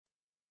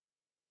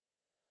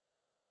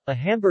A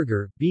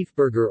hamburger, beef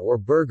burger or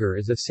burger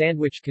is a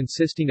sandwich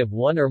consisting of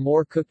one or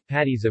more cooked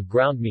patties of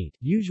ground meat,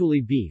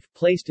 usually beef,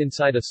 placed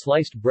inside a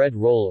sliced bread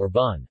roll or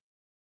bun.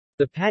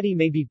 The patty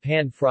may be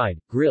pan-fried,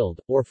 grilled,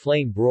 or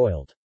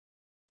flame-broiled.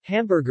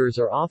 Hamburgers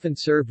are often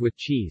served with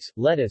cheese,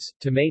 lettuce,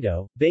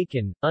 tomato,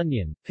 bacon,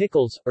 onion,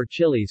 pickles, or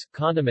chilies,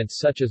 condiments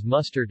such as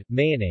mustard,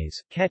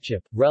 mayonnaise,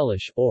 ketchup,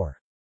 relish, or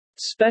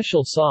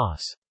special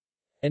sauce,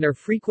 and are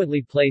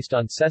frequently placed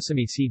on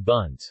sesame seed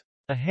buns.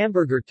 A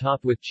hamburger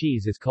topped with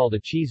cheese is called a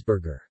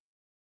cheeseburger.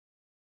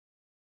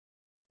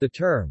 The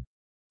term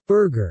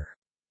burger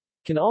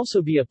can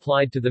also be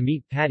applied to the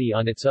meat patty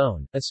on its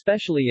own,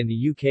 especially in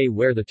the UK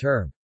where the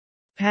term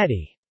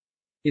patty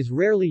is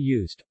rarely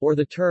used, or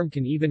the term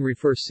can even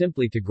refer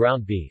simply to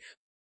ground beef.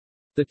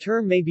 The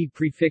term may be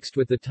prefixed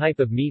with the type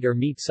of meat or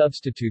meat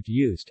substitute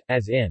used,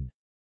 as in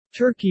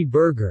turkey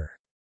burger,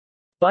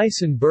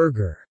 bison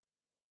burger,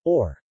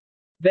 or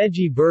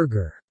veggie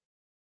burger.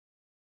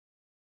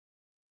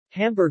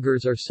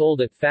 Hamburgers are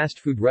sold at fast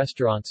food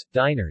restaurants,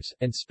 diners,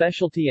 and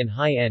specialty and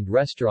high-end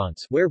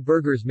restaurants, where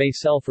burgers may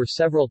sell for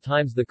several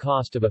times the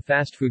cost of a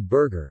fast food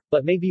burger,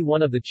 but may be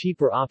one of the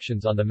cheaper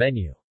options on the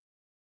menu.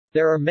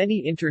 There are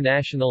many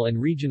international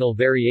and regional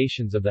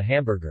variations of the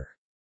hamburger.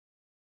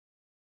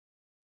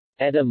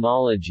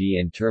 Etymology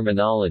and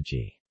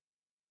terminology.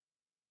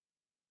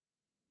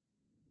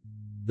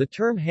 The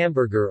term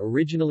hamburger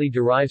originally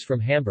derives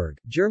from Hamburg,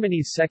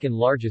 Germany's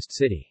second-largest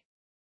city.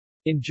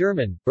 In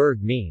German,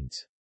 Burg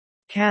means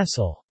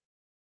castle,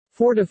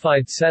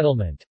 fortified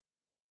settlement,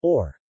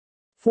 or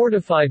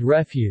fortified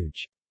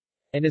refuge,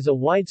 and is a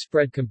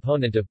widespread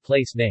component of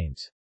place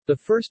names. The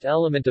first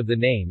element of the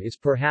name is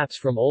perhaps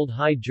from Old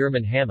High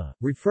German Hamme,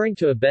 referring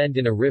to a bend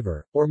in a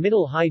river, or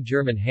Middle High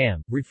German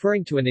Ham,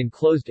 referring to an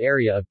enclosed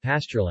area of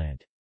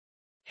pastureland.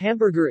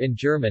 Hamburger in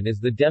German is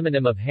the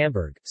demonym of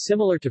Hamburg,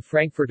 similar to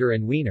Frankfurter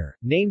and Wiener,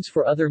 names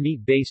for other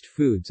meat-based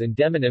foods and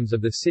demonyms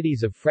of the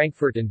cities of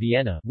Frankfurt and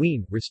Vienna,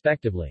 Wien,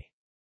 respectively.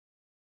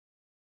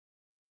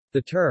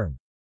 The term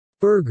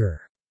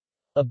burger,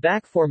 a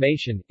back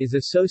formation, is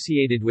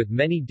associated with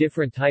many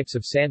different types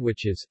of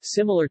sandwiches,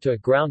 similar to a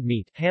ground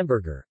meat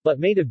hamburger, but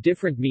made of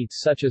different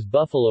meats such as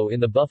buffalo in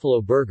the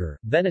buffalo burger,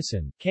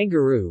 venison,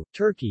 kangaroo,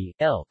 turkey,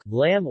 elk,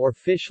 lamb or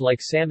fish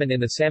like salmon in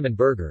the salmon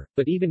burger,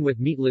 but even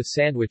with meatless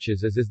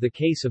sandwiches as is the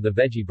case of the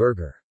veggie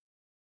burger.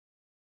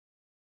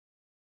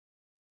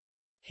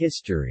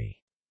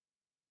 History.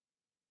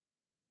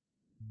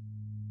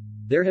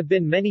 There have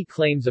been many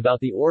claims about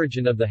the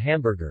origin of the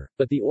hamburger,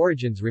 but the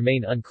origins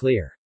remain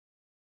unclear.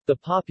 The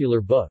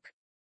popular book,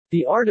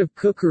 The Art of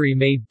Cookery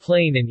Made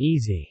Plain and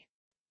Easy,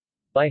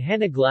 by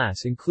Hannah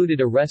Glass included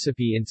a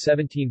recipe in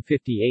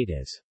 1758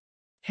 as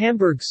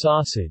Hamburg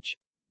sausage,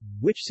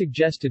 which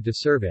suggested to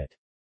serve it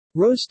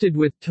roasted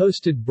with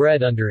toasted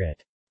bread under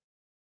it.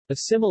 A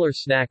similar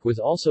snack was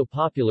also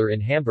popular in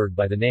Hamburg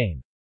by the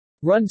name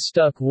Run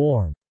Stuck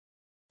Warm,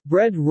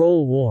 bread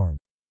roll warm,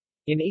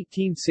 in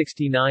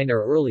 1869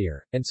 or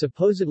earlier, and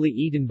supposedly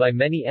eaten by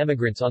many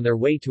emigrants on their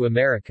way to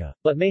America,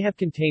 but may have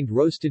contained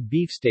roasted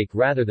beefsteak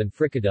rather than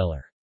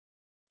frikadeller.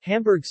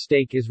 Hamburg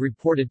steak is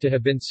reported to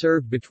have been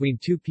served between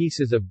two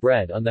pieces of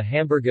bread on the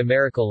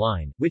Hamburg-America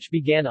line, which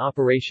began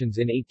operations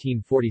in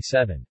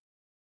 1847.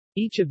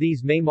 Each of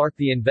these may mark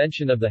the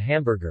invention of the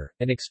hamburger,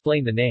 and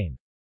explain the name.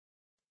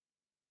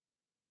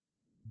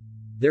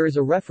 There is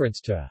a reference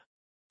to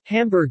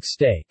Hamburg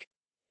steak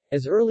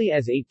as early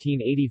as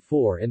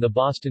 1884 in the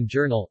Boston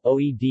Journal,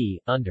 OED,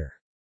 under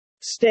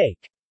steak.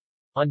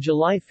 On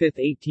July 5,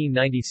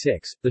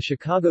 1896, the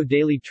Chicago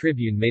Daily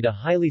Tribune made a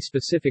highly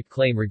specific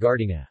claim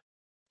regarding a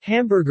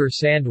hamburger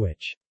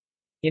sandwich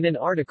in an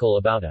article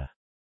about a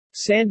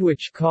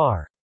sandwich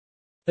car.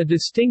 A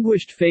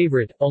distinguished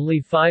favorite,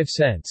 only 5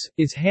 cents,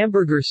 is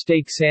hamburger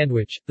steak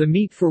sandwich, the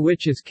meat for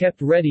which is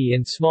kept ready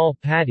in small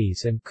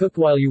patties and cooked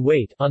while you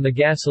wait on the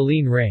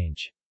gasoline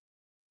range.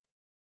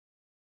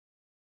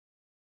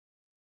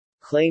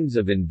 Claims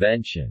of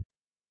invention.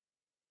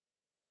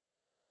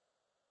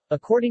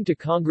 According to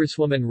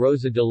Congresswoman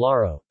Rosa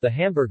DeLauro, the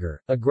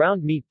hamburger, a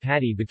ground meat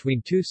patty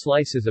between two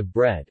slices of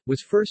bread,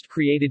 was first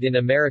created in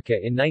America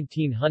in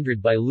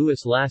 1900 by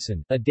Louis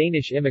Lassen, a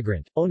Danish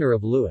immigrant, owner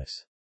of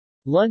Louis'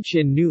 Lunch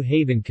in New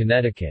Haven,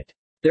 Connecticut.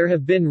 There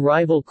have been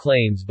rival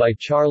claims by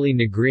Charlie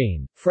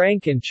Negreen,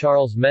 Frank and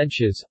Charles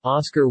Menches,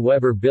 Oscar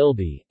Weber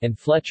Bilby, and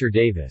Fletcher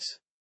Davis.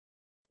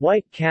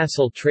 White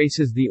Castle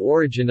traces the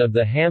origin of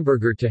the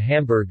hamburger to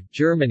Hamburg,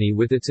 Germany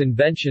with its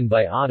invention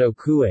by Otto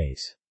Kues.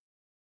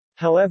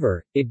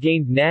 However, it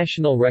gained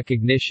national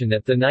recognition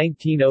at the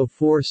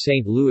 1904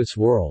 St. Louis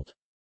World's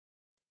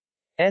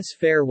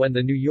Fair when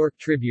the New York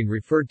Tribune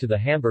referred to the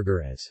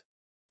hamburger as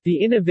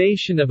the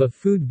innovation of a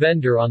food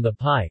vendor on the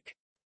pike.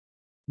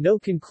 No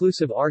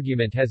conclusive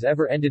argument has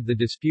ever ended the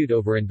dispute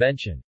over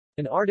invention.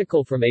 An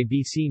article from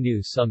ABC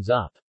News sums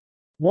up.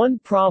 One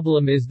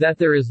problem is that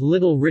there is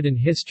little written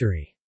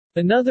history.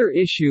 Another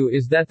issue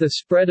is that the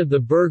spread of the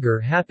burger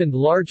happened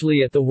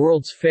largely at the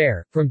World's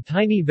Fair, from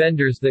tiny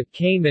vendors that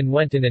came and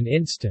went in an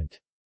instant.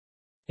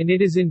 and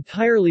it is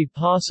entirely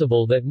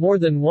possible that more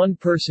than one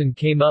person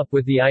came up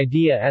with the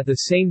idea at the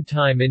same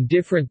time in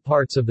different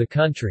parts of the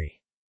country.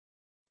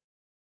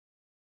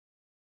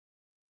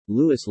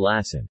 Louis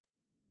Lasson.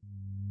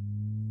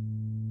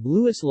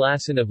 Louis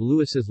Lasson of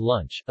Louis's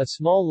Lunch, a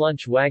small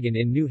lunch wagon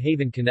in New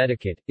Haven,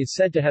 Connecticut, is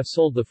said to have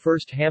sold the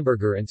first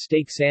hamburger and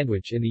steak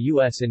sandwich in the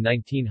U.S. in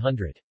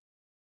 1900.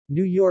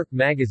 New York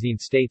Magazine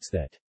states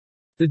that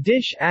the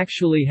dish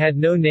actually had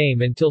no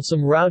name until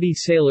some rowdy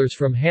sailors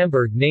from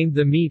Hamburg named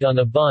the meat on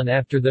a bun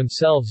after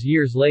themselves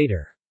years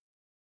later.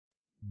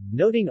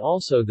 Noting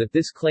also that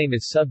this claim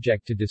is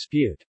subject to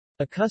dispute.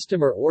 A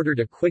customer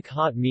ordered a quick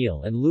hot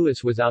meal and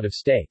Louis was out of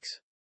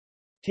steaks.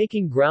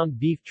 Taking ground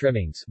beef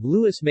trimmings,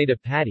 Louis made a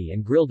patty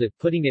and grilled it,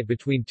 putting it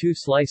between two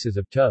slices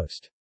of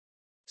toast.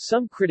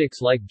 Some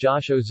critics like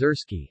Josh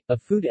Ozersky, a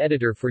food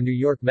editor for New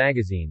York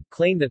Magazine,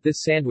 claim that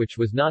this sandwich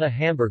was not a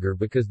hamburger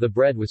because the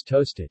bread was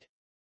toasted.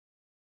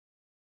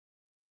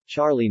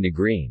 Charlie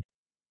Negreen.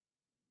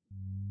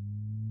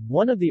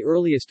 One of the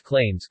earliest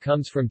claims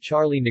comes from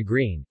Charlie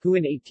Negreen, who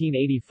in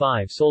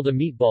 1885 sold a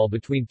meatball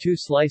between two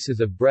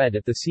slices of bread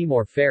at the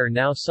Seymour Fair,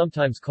 now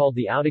sometimes called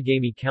the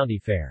Outagamie County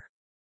Fair.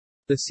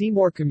 The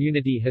Seymour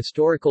Community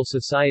Historical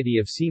Society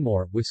of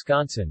Seymour,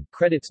 Wisconsin,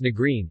 credits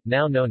Negreen,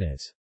 now known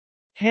as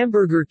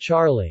Hamburger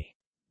Charlie,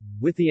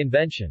 with the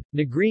invention.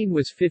 Negreen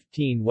was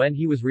 15 when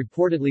he was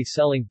reportedly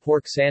selling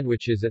pork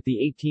sandwiches at the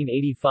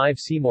 1885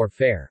 Seymour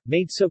Fair,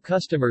 made so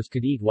customers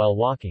could eat while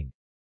walking.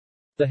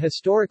 The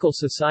Historical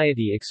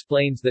Society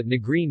explains that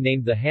Negreen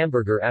named the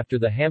hamburger after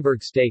the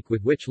Hamburg steak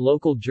with which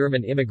local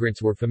German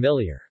immigrants were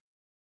familiar.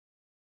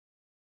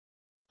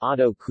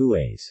 Otto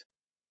Kues.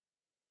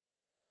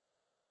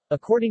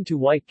 According to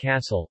White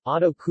Castle,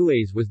 Otto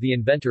Kues was the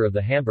inventor of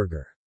the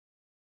hamburger.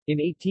 In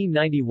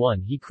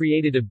 1891 he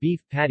created a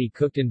beef patty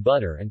cooked in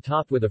butter and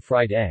topped with a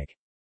fried egg.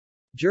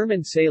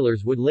 German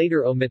sailors would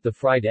later omit the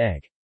fried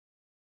egg.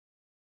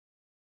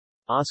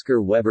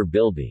 Oscar Weber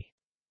Bilby.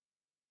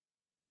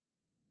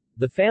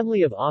 The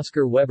family of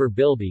Oscar Weber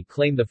Bilby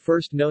claim the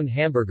first known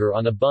hamburger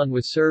on a bun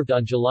was served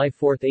on July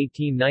 4,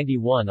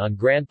 1891 on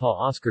Grandpa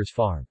Oscar's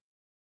farm.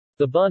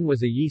 The bun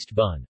was a yeast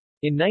bun.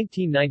 In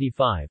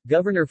 1995,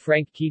 Governor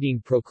Frank Keating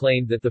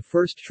proclaimed that the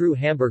first true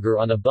hamburger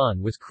on a bun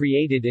was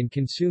created and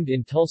consumed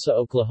in Tulsa,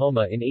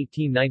 Oklahoma in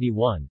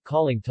 1891,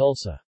 calling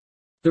Tulsa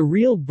the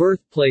real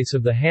birthplace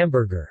of the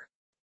hamburger.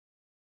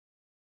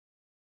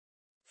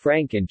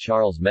 Frank and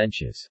Charles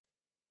Menches.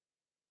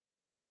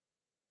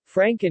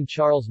 Frank and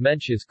Charles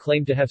Menches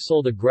claim to have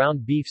sold a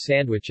ground beef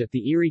sandwich at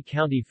the Erie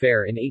County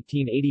Fair in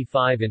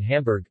 1885 in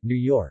Hamburg, New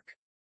York.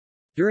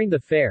 During the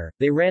fair,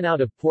 they ran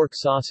out of pork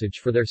sausage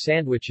for their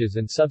sandwiches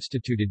and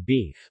substituted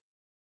beef.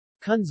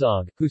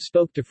 Kunzog, who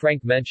spoke to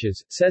Frank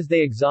Menches, says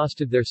they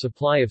exhausted their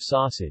supply of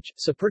sausage,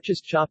 so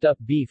purchased chopped-up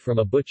beef from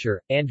a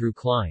butcher, Andrew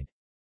Klein.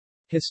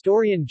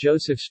 Historian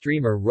Joseph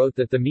Streamer wrote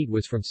that the meat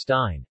was from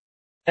Stein's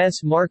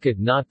market,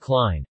 not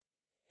Klein's,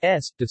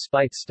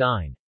 despite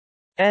Stein's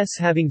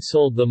having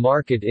sold the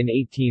market in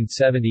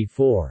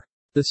 1874.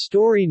 The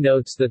story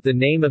notes that the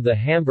name of the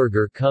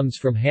hamburger comes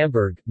from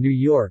Hamburg, New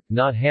York,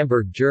 not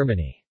Hamburg,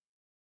 Germany.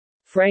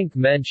 Frank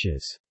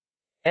Menches'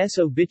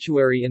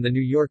 obituary in the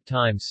New York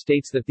Times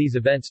states that these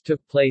events took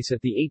place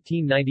at the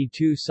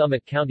 1892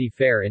 Summit County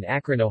Fair in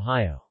Akron,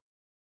 Ohio.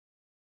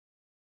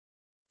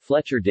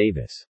 Fletcher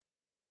Davis.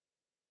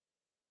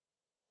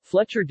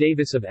 Fletcher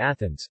Davis of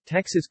Athens,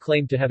 Texas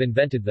claimed to have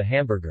invented the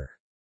hamburger.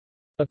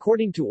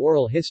 According to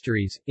oral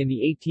histories, in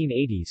the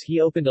 1880s he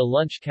opened a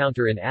lunch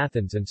counter in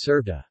Athens and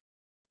served a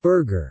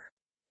burger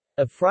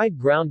of fried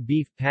ground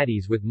beef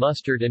patties with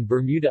mustard and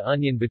Bermuda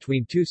onion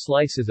between two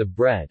slices of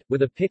bread,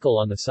 with a pickle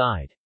on the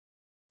side.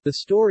 The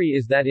story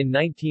is that in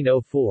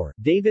 1904,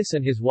 Davis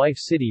and his wife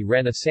Siddy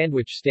ran a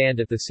sandwich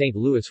stand at the St.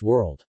 Louis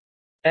World's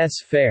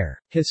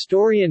Fair.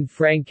 Historian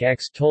Frank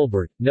X.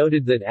 Tolbert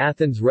noted that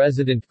Athens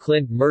resident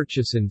Clint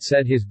Murchison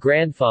said his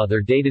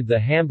grandfather dated the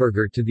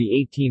hamburger to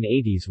the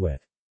 1880s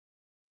with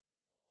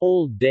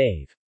Old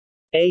Dave,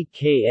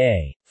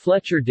 a.k.a.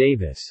 Fletcher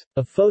Davis.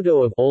 A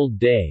photo of Old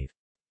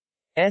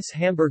Dave's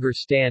hamburger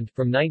stand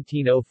from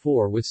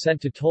 1904 was sent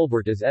to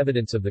Tolbert as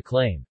evidence of the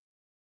claim.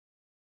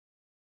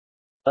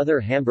 Other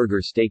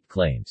hamburger steak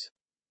claims.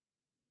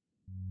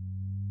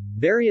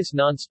 Various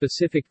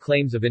non-specific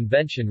claims of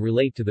invention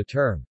relate to the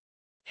term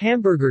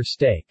hamburger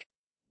steak,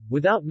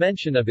 without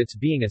mention of its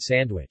being a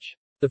sandwich.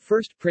 The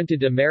first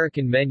printed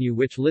American menu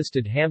which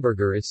listed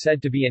hamburger is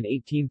said to be an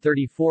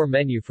 1834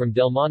 menu from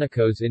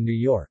Delmonico's in New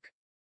York.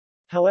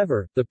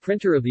 However, the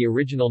printer of the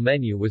original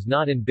menu was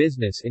not in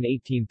business in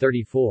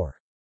 1834.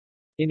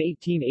 In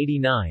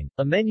 1889,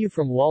 a menu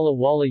from Walla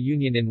Walla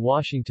Union in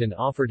Washington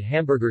offered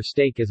hamburger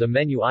steak as a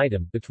menu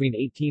item. Between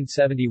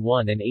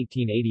 1871 and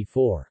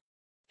 1884,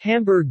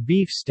 Hamburg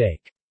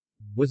beefsteak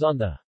was on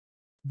the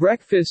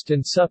breakfast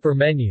and supper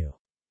menu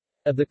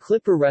of the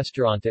Clipper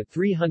restaurant at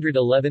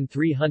 311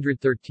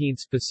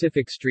 313th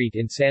Pacific Street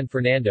in San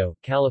Fernando,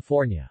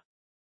 California.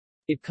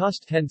 It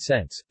cost 10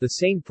 cents, the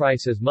same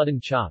price as mutton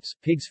chops,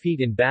 pig's feet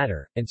in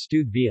batter, and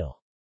stewed veal.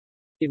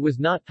 It was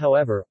not,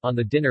 however, on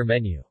the dinner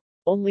menu.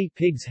 Only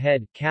pig's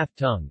head, calf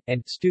tongue,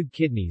 and stewed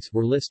kidneys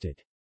were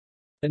listed.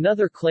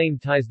 Another claim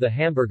ties the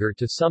hamburger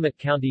to Summit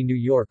County, New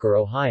York or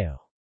Ohio.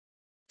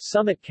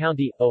 Summit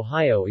County,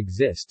 Ohio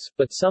exists,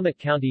 but Summit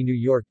County, New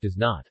York does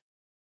not.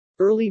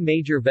 Early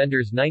major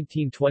vendors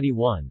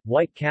 1921,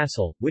 White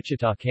Castle,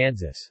 Wichita,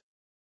 Kansas.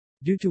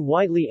 Due to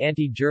widely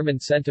anti-German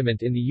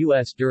sentiment in the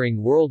U.S.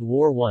 during World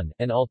War I,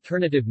 an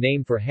alternative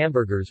name for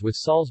hamburgers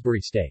was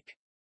Salisbury steak.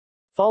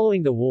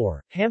 Following the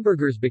war,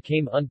 hamburgers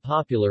became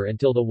unpopular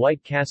until the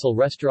White Castle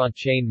restaurant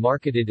chain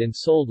marketed and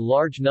sold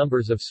large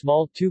numbers of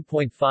small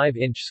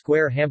 2.5-inch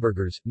square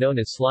hamburgers, known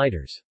as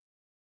sliders.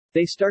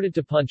 They started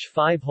to punch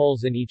 5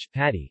 holes in each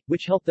patty,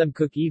 which helped them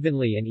cook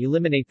evenly and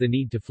eliminate the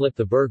need to flip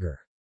the burger.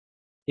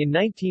 In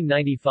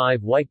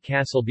 1995, White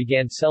Castle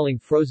began selling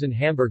frozen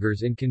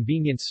hamburgers in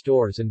convenience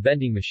stores and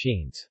vending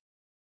machines.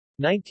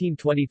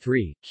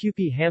 1923,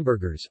 Kewpie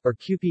Hamburgers, or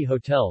Kewpie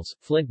Hotels,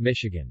 Flint,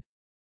 Michigan.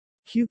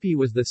 Kewpie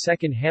was the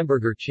second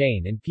hamburger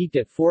chain and peaked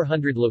at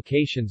 400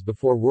 locations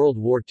before World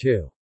War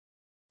II.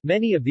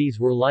 Many of these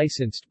were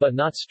licensed but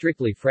not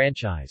strictly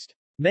franchised.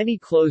 Many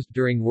closed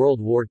during World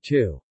War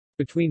II.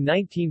 Between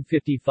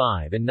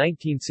 1955 and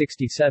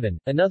 1967,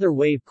 another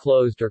wave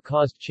closed or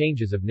caused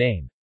changes of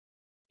name.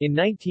 In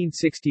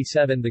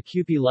 1967, the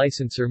Kewpie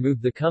licensor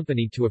moved the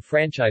company to a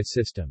franchise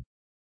system.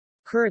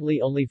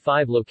 Currently only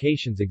 5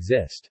 locations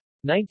exist.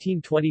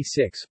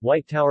 1926,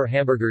 White Tower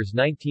Hamburgers.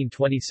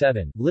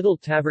 1927, Little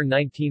Tavern.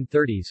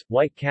 1930s,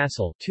 White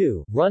Castle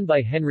 2, run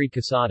by Henry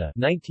Casada.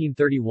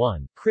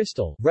 1931,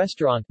 Crystal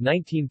Restaurant.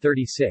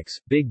 1936,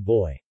 Big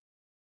Boy.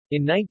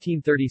 In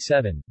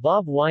 1937,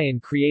 Bob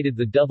Wyan created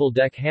the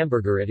double-deck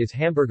hamburger at his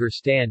hamburger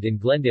stand in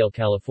Glendale,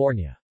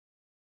 California.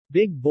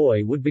 Big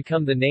Boy would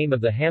become the name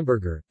of the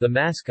hamburger, the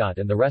mascot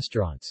and the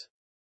restaurants.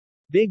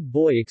 Big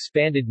Boy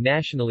expanded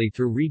nationally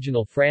through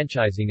regional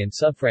franchising and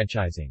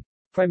subfranchising.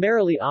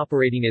 Primarily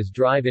operating as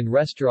drive-in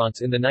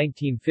restaurants in the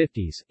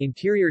 1950s,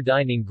 interior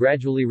dining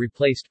gradually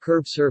replaced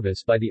curb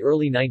service by the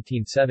early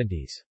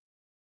 1970s.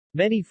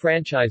 Many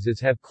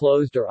franchises have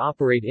closed or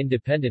operate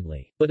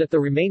independently, but at the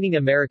remaining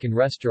American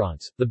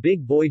restaurants, the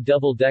Big Boy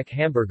double-deck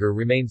hamburger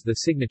remains the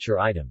signature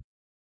item.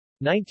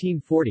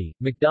 1940,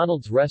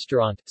 McDonald's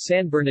Restaurant,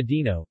 San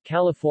Bernardino,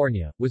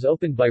 California, was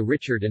opened by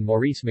Richard and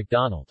Maurice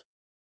McDonald.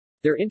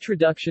 Their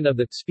introduction of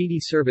the speedy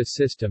service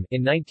system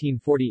in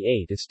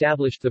 1948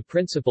 established the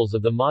principles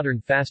of the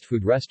modern fast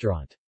food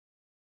restaurant.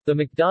 The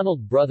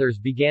McDonald brothers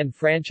began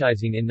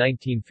franchising in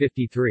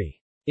 1953.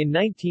 In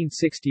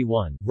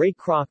 1961, Ray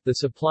Kroc, the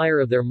supplier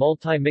of their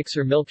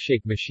multi-mixer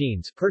milkshake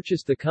machines,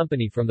 purchased the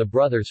company from the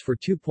brothers for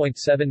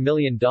 $2.7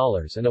 million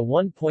and a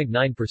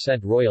 1.9%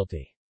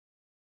 royalty.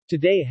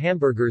 Today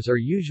hamburgers are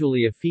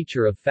usually a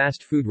feature of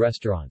fast food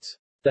restaurants.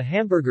 The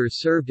hamburgers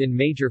served in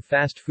major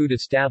fast food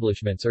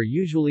establishments are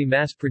usually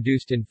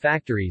mass-produced in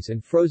factories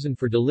and frozen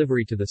for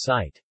delivery to the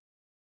site.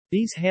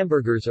 These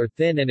hamburgers are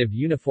thin and of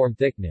uniform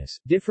thickness,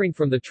 differing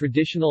from the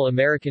traditional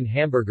American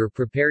hamburger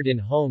prepared in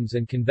homes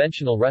and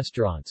conventional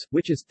restaurants,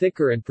 which is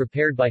thicker and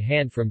prepared by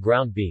hand from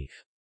ground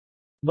beef.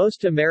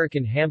 Most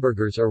American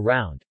hamburgers are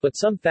round, but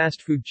some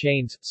fast food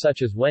chains,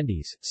 such as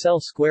Wendy's, sell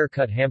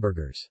square-cut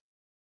hamburgers.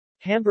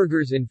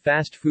 Hamburgers in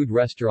fast food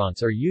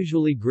restaurants are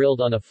usually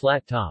grilled on a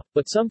flat top,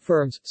 but some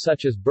firms,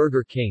 such as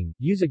Burger King,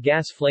 use a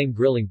gas flame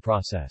grilling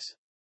process.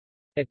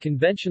 At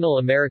conventional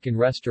American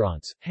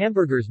restaurants,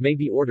 hamburgers may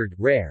be ordered,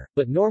 rare,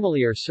 but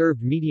normally are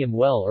served medium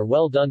well or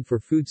well done for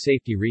food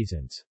safety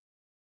reasons.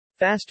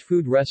 Fast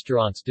food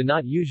restaurants do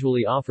not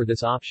usually offer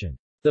this option.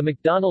 The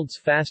McDonald's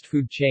fast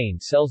food chain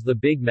sells the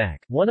Big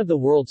Mac, one of the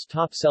world's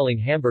top-selling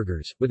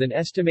hamburgers, with an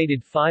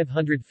estimated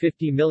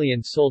 550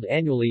 million sold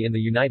annually in the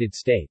United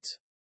States.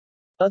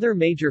 Other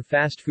major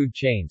fast food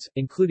chains,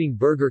 including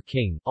Burger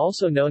King,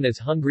 also known as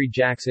Hungry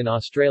Jack's in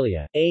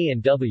Australia,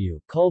 A&W,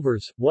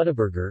 Culver's,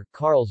 Whataburger,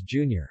 Carl's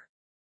Jr.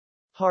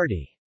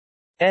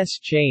 Hardee's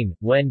chain,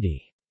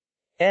 Wendy's,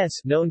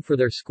 known for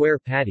their square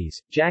patties,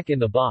 Jack in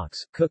the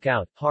Box,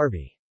 Cookout,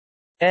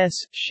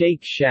 Harvey's,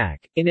 Shake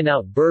Shack,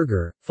 In-N-Out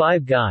Burger,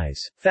 Five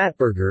Guys,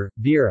 Fatburger,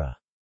 Bira.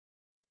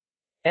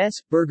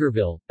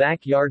 Burgerville,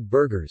 Backyard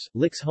Burgers,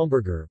 Lick's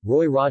Homeburger,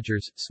 Roy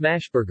Rogers,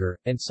 Smashburger,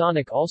 and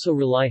Sonic also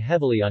rely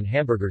heavily on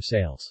hamburger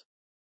sales.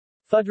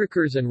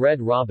 Fuddruckers and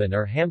Red Robin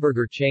are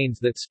hamburger chains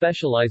that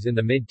specialize in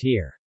the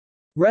mid-tier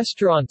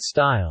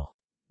restaurant-style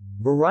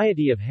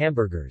variety of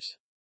hamburgers.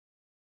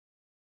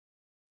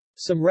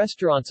 Some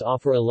restaurants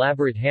offer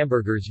elaborate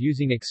hamburgers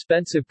using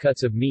expensive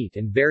cuts of meat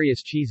and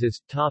various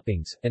cheeses,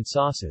 toppings, and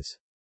sauces.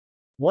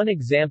 One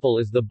example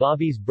is the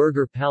Bobby's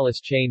Burger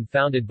Palace chain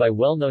founded by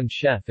well-known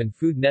chef and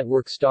Food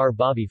Network star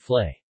Bobby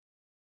Flay.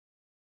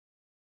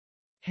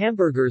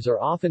 Hamburgers are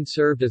often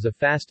served as a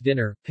fast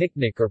dinner,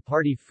 picnic or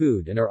party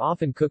food and are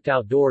often cooked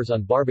outdoors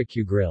on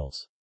barbecue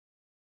grills.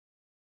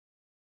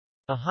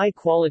 A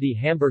high-quality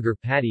hamburger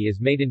patty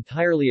is made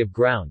entirely of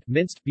ground,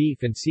 minced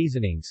beef and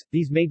seasonings.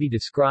 These may be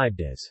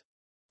described as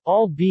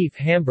all-beef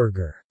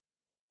hamburger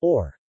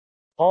or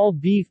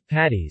all-beef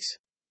patties.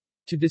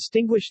 To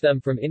distinguish them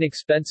from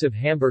inexpensive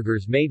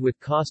hamburgers made with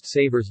cost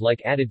savers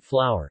like added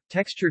flour,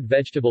 textured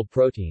vegetable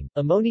protein,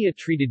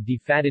 ammonia-treated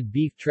defatted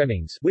beef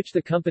trimmings, which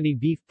the company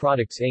Beef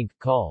Products Inc.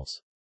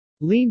 calls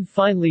lean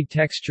finely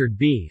textured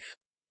beef,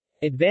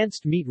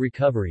 advanced meat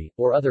recovery,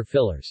 or other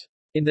fillers.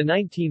 In the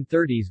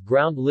 1930s,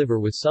 ground liver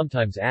was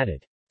sometimes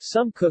added.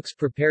 Some cooks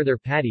prepare their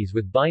patties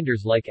with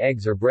binders like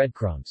eggs or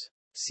breadcrumbs.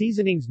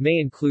 Seasonings may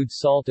include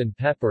salt and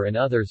pepper and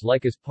others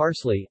like as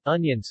parsley,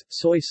 onions,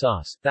 soy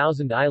sauce,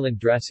 Thousand Island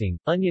dressing,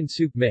 onion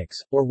soup mix,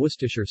 or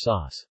Worcestershire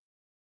sauce.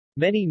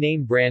 Many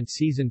name-brand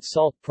seasoned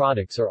salt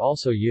products are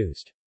also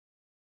used.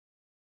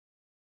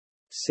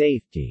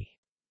 Safety.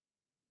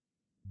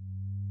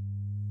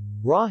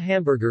 Raw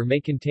hamburger may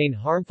contain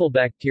harmful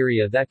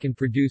bacteria that can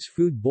produce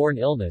food-borne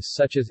illness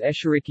such as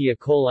Escherichia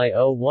coli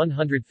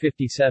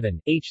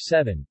O157,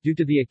 H7, due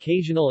to the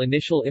occasional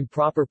initial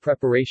improper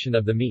preparation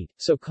of the meat,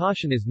 so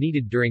caution is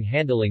needed during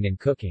handling and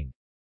cooking.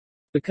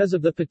 Because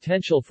of the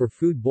potential for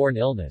food-borne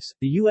illness,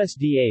 the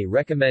USDA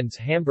recommends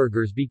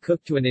hamburgers be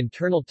cooked to an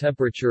internal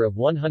temperature of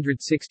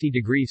 160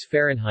 degrees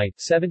Fahrenheit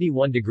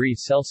 71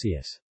 degrees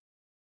Celsius.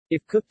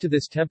 If cooked to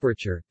this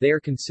temperature, they are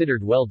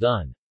considered well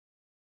done.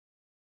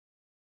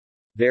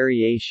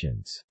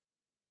 Variations.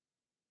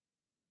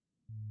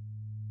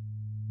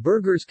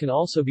 Burgers can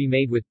also be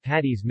made with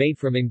patties made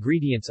from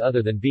ingredients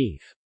other than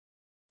beef.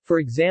 For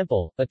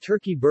example, a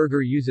turkey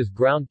burger uses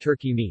ground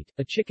turkey meat,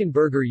 a chicken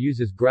burger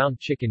uses ground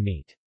chicken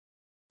meat.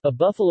 A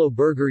buffalo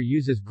burger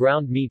uses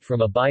ground meat from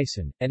a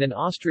bison, and an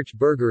ostrich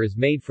burger is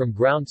made from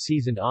ground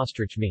seasoned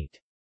ostrich meat.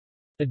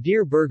 A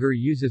deer burger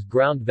uses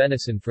ground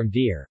venison from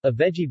deer. A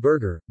veggie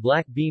burger,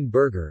 black bean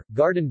burger,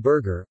 garden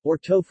burger, or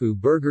tofu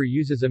burger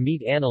uses a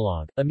meat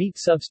analog, a meat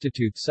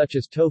substitute such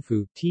as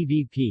tofu,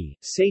 TVP,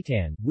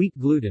 seitan, wheat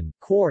gluten,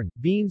 corn,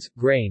 beans,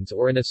 grains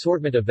or an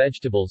assortment of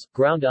vegetables,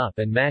 ground up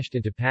and mashed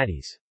into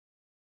patties.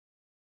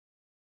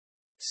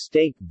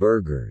 Steak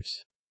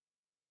burgers.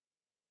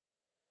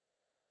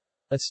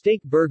 A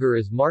steak burger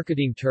is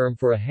marketing term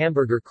for a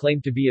hamburger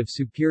claimed to be of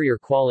superior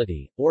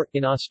quality, or,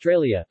 in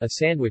Australia, a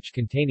sandwich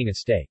containing a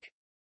steak.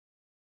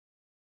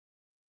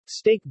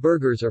 Steak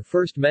burgers are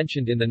first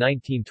mentioned in the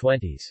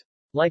 1920s.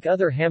 Like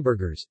other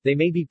hamburgers, they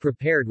may be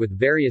prepared with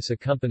various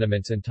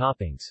accompaniments and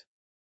toppings.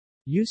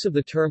 Use of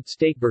the term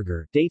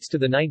steakburger dates to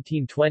the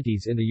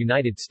 1920s in the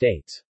United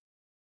States.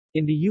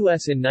 In the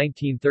U.S. in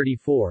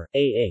 1934,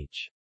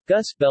 A.H.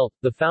 Gus Belt,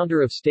 the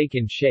founder of Steak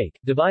 'n Shake,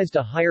 devised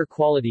a higher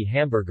quality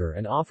hamburger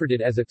and offered it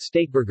as a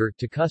steakburger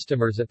to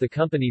customers at the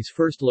company's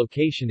first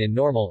location in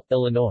Normal,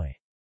 Illinois.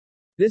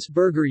 This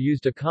burger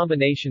used a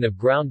combination of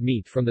ground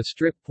meat from the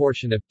strip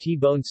portion of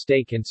T-bone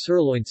steak and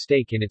sirloin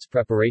steak in its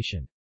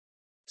preparation.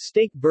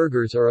 Steak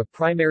burgers are a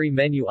primary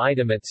menu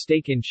item at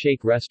Steak 'n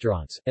Shake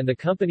restaurants, and the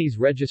company's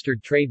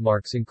registered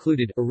trademarks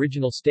included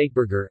Original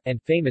Steakburger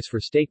and Famous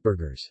for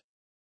Steakburgers.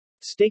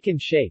 Steak 'n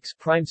Shake's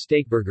prime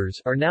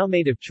steakburgers are now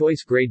made of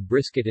choice-grade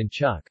brisket and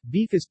chuck.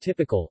 Beef is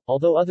typical,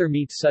 although other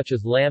meats such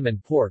as lamb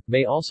and pork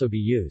may also be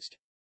used.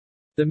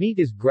 The meat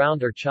is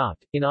ground or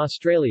chopped. In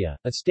Australia,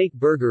 a steak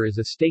burger is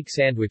a steak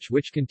sandwich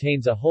which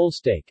contains a whole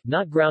steak,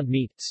 not ground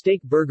meat.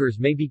 Steak burgers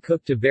may be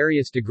cooked to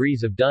various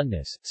degrees of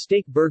doneness.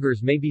 Steak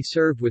burgers may be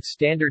served with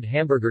standard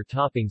hamburger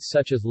toppings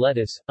such as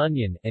lettuce,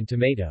 onion, and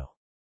tomato.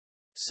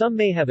 Some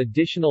may have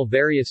additional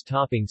various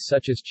toppings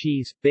such as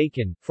cheese,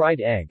 bacon,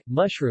 fried egg,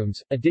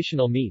 mushrooms,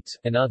 additional meats,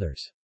 and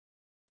others.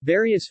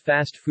 Various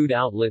fast food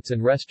outlets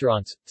and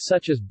restaurants,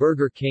 such as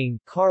Burger King,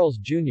 Carl's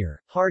Jr.,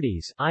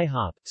 Hardee's,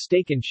 IHOP,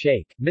 Steak 'n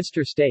Shake,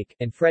 Mr. Steak,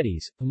 and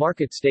Freddy's,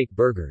 market steak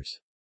burgers.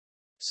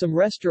 Some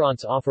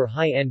restaurants offer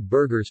high-end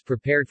burgers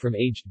prepared from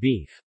aged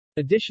beef.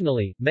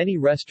 Additionally, many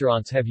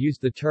restaurants have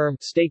used the term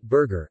steak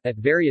burger at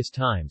various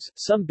times.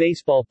 Some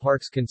baseball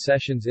parks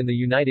concessions in the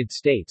United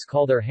States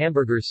call their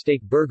hamburgers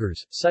steak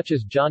burgers, such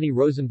as Johnny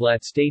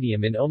Rosenblatt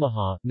Stadium in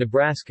Omaha,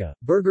 Nebraska.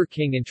 Burger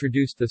King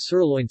introduced the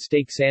sirloin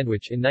steak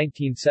sandwich in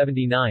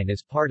 1979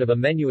 as part of a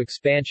menu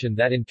expansion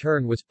that in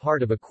turn was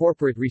part of a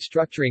corporate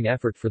restructuring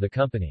effort for the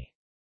company.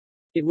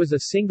 It was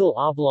a single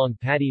oblong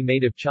patty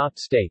made of chopped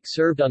steak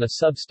served on a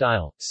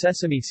sub-style,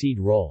 sesame seed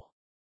roll.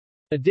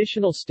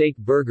 Additional steak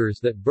burgers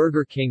that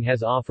Burger King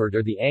has offered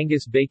are the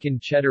Angus Bacon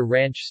Cheddar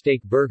Ranch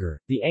Steak Burger,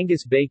 the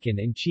Angus Bacon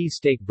and Cheese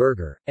Steak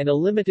Burger, and a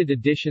limited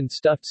edition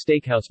Stuffed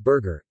Steakhouse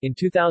Burger. In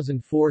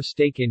 2004,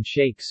 Steak 'n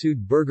Shake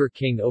sued Burger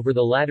King over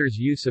the latter's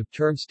use of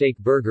term steak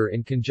burger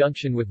in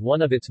conjunction with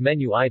one of its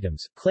menu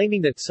items,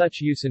 claiming that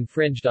such use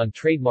infringed on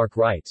trademark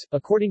rights.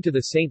 According to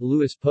the St.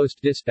 Louis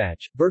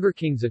Post-Dispatch, Burger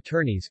King's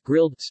attorneys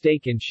grilled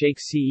Steak 'n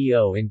Shake's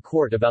CEO in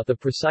court about the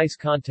precise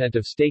content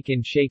of Steak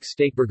 'n Shake's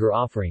steakburger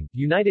offering.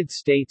 United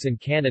States and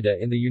Canada.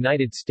 In the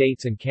United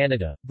States and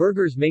Canada,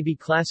 burgers may be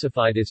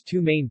classified as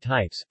two main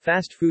types: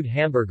 fast food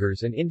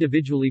hamburgers and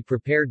individually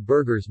prepared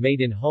burgers made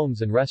in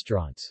homes and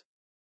restaurants.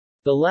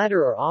 The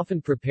latter are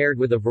often prepared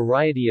with a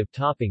variety of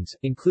toppings,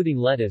 including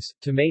lettuce,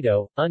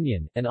 tomato,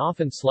 onion, and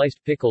often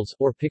sliced pickles,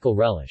 or pickle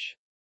relish.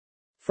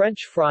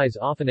 French fries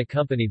often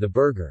accompany the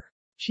burger.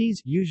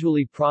 Cheese,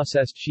 usually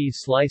processed cheese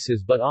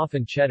slices but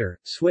often cheddar,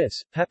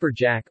 Swiss, pepper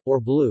jack, or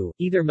blue,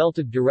 either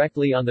melted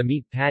directly on the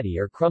meat patty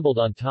or crumbled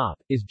on top,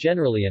 is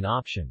generally an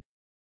option.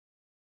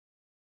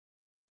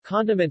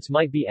 Condiments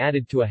might be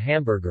added to a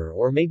hamburger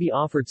or may be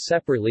offered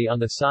separately on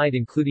the side,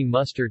 including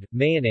mustard,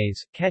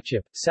 mayonnaise,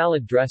 ketchup,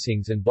 salad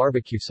dressings and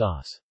barbecue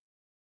sauce.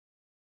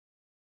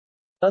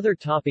 Other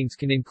toppings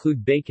can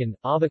include bacon,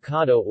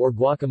 avocado or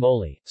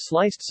guacamole,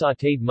 sliced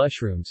sautéed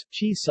mushrooms,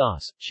 cheese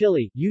sauce,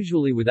 chili,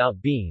 usually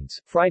without beans,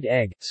 fried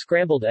egg,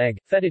 scrambled egg,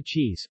 feta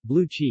cheese,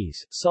 blue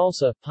cheese,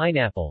 salsa,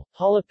 pineapple,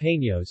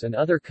 jalapenos and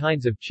other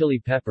kinds of chili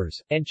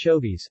peppers,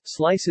 anchovies,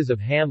 slices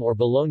of ham or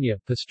bologna,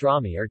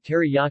 pastrami or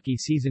teriyaki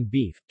seasoned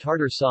beef,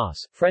 tartar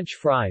sauce, French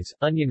fries,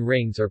 onion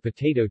rings or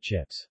potato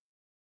chips.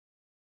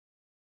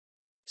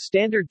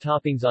 Standard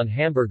toppings on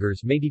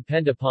hamburgers may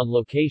depend upon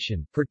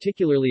location,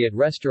 particularly at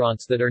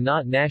restaurants that are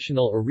not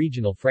national or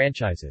regional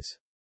franchises.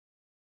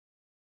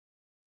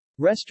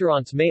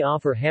 Restaurants may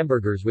offer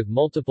hamburgers with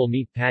multiple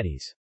meat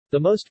patties. The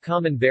most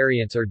common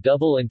variants are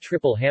double and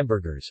triple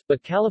hamburgers,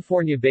 but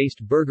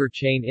California-based burger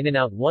chain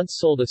In-N-Out once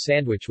sold a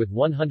sandwich with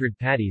 100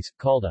 patties,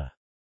 called a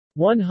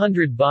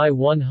 100 by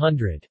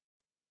 100.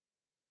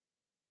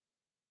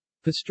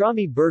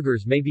 Pastrami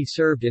burgers may be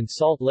served in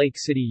Salt Lake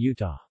City,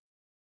 Utah.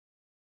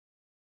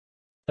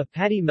 A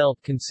patty melt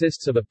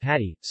consists of a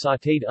patty,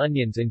 sautéed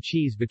onions and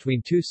cheese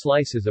between two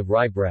slices of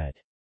rye bread.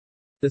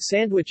 The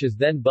sandwich is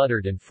then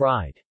buttered and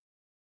fried.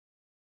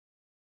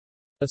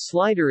 A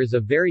slider is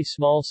a very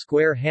small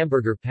square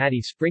hamburger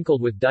patty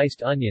sprinkled with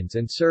diced onions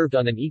and served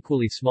on an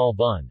equally small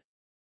bun.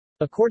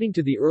 According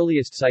to the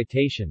earliest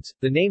citations,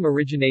 the name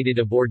originated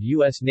aboard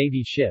U.S.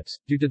 Navy ships,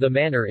 due to the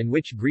manner in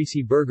which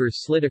greasy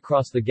burgers slid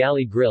across the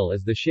galley grill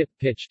as the ship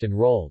pitched and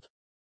rolled.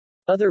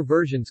 Other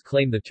versions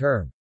claim the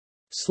term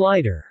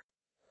slider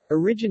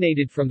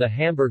originated from the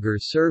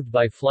hamburgers served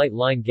by flight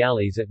line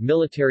galleys at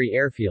military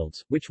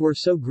airfields, which were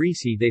so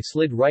greasy they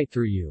slid right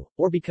through you,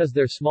 or because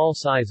their small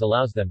size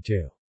allows them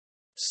to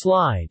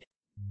slide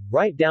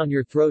right down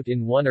your throat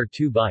in 1 or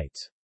 2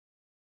 bites.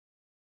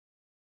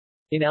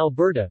 In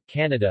Alberta,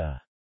 Canada,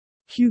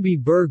 a Cuby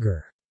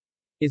burger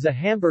is a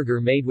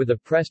hamburger made with a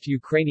pressed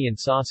Ukrainian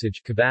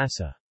sausage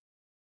kibasa.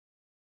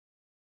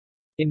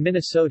 In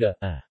Minnesota,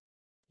 a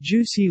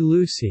Juicy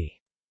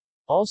Lucy,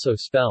 also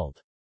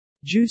spelled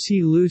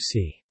Juicy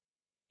Lucy,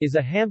 is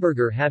a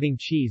hamburger having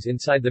cheese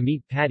inside the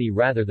meat patty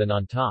rather than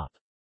on top.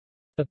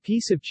 A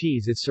piece of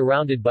cheese is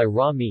surrounded by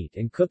raw meat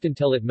and cooked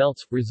until it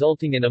melts,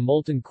 resulting in a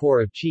molten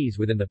core of cheese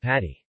within the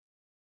patty.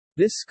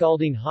 This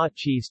scalding hot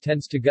cheese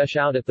tends to gush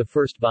out at the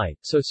first bite,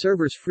 so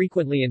servers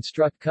frequently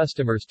instruct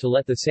customers to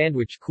let the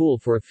sandwich cool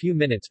for a few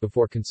minutes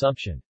before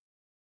consumption.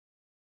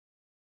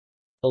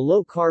 A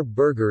low-carb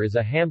burger is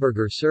a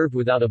hamburger served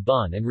without a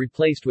bun and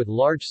replaced with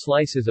large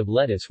slices of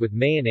lettuce with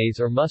mayonnaise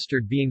or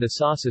mustard being the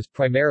sauces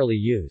primarily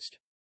used.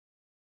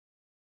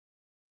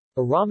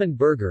 A ramen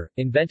burger,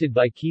 invented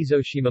by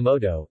Kizo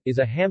Shimamoto, is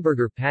a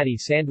hamburger patty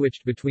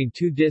sandwiched between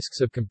 2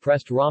 discs of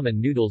compressed ramen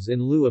noodles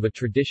in lieu of a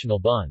traditional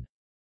bun.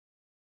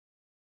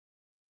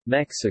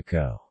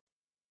 Mexico.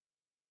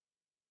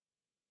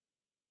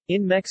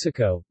 In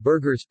Mexico,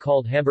 burgers,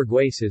 called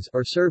hamburguesas,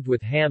 are served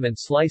with ham and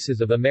slices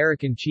of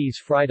American cheese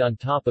fried on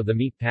top of the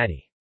meat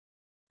patty.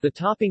 The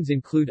toppings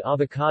include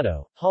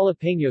avocado,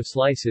 jalapeno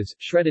slices,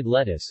 shredded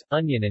lettuce,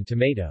 onion and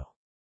tomato.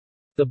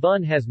 The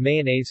bun has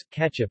mayonnaise,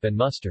 ketchup and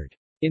mustard.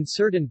 In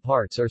certain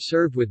parts are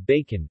served with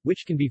bacon,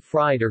 which can be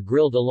fried or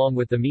grilled along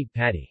with the meat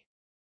patty.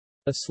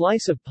 A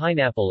slice of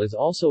pineapple is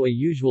also a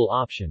usual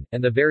option,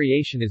 and the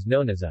variation is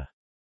known as a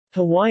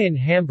Hawaiian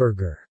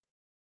hamburger.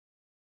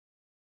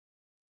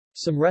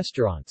 Some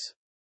restaurants'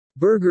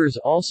 burgers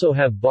also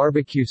have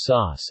barbecue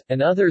sauce,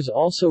 and others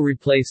also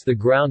replace the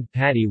ground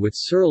patty with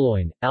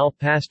sirloin, al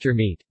pastor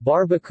meat,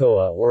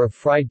 barbacoa or a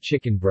fried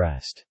chicken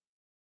breast.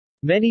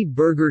 Many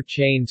burger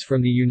chains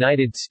from the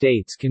United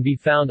States can be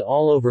found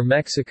all over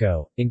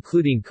Mexico,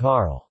 including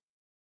Carl's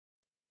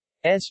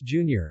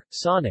Jr.,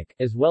 Sonic,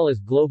 as well as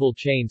global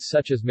chains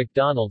such as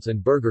McDonald's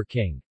and Burger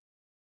King.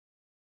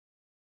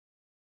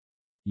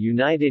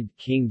 United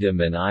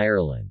Kingdom and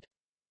Ireland.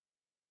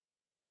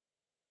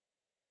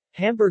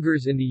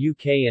 Hamburgers in the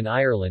UK and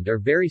Ireland are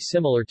very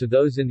similar to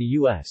those in the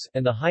US,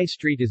 and the high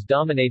street is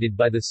dominated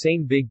by the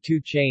same big 2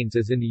 chains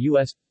as in the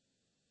US,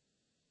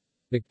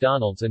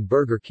 McDonald's and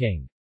Burger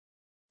King.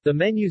 The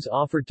menus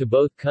offered to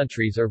both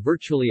countries are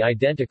virtually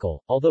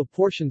identical, although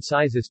portion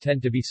sizes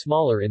tend to be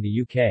smaller in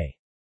the UK.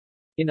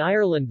 In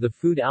Ireland, the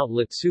food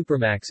outlet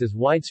Supermax is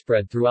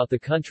widespread throughout the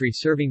country,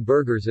 serving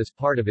burgers as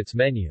part of its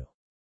menu.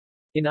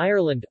 In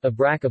Ireland,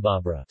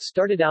 Abracababra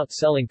started out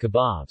selling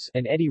kebabs,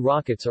 and Eddie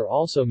Rockets are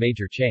also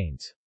major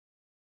chains.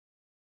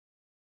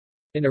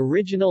 An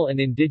original and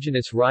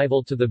indigenous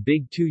rival to the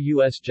big 2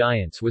 U.S.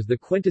 giants was the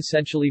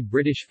quintessentially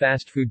British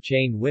fast food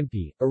chain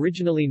Wimpy,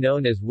 originally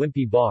known as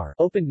Wimpy Bar,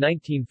 opened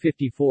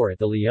 1954 at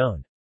the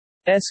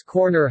Lyon's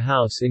Corner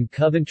House in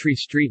Coventry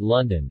Street,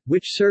 London,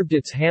 which served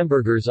its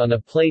hamburgers on a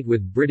plate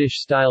with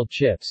British-style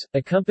chips,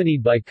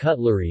 accompanied by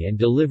cutlery and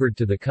delivered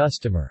to the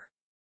customer.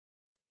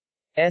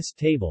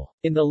 table.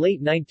 In the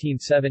late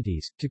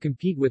 1970s, to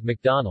compete with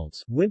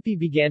McDonald's, Wimpy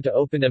began to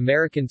open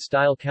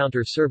American-style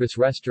counter-service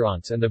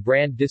restaurants and the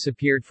brand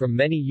disappeared from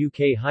many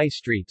UK high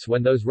streets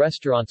when those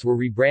restaurants were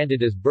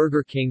rebranded as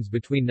Burger Kings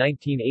between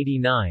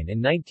 1989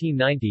 and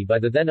 1990 by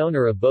the then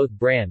owner of both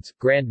brands,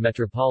 Grand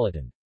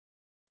Metropolitan.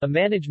 A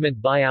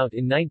management buyout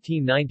in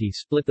 1990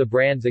 split the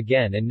brands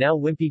again and now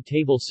Wimpy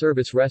table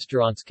service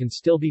restaurants can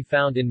still be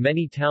found in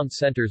many town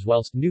centers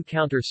whilst new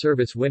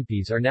counter-service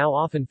Wimpys are now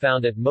often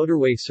found at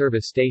motorway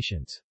service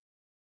stations.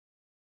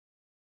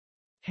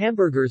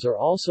 Hamburgers are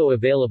also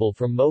available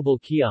from mobile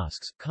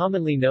kiosks,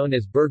 commonly known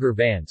as burger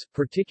vans,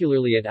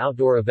 particularly at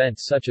outdoor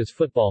events such as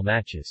football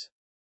matches.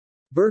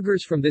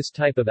 Burgers from this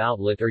type of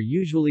outlet are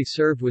usually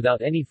served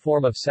without any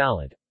form of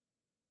salad,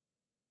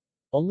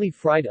 only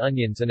fried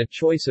onions and a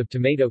choice of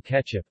tomato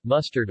ketchup,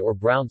 mustard or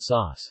brown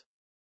sauce.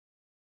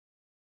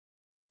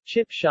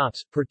 Chip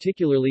shops,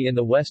 particularly in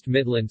the West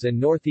Midlands and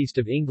northeast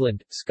of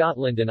England,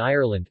 Scotland and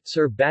Ireland,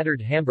 serve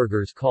battered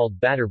hamburgers called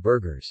batter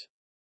burgers.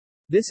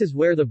 This is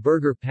where the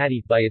burger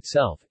patty, by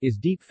itself, is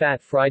deep fat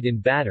fried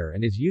in batter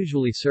and is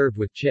usually served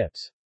with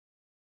chips.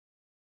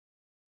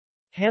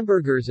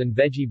 Hamburgers and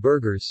veggie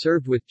burgers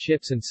served with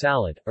chips and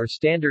salad, are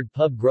standard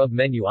pub grub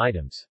menu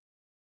items.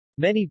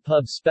 Many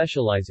pubs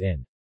specialize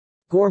in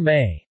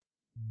gourmet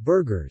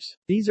burgers.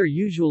 These are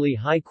usually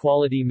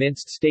high-quality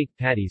minced steak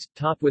patties,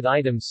 topped with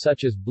items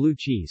such as blue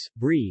cheese,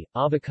 brie,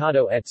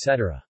 avocado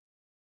etc.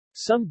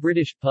 Some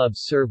British pubs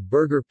serve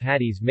burger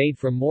patties made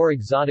from more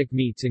exotic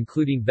meats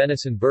including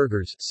venison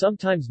burgers,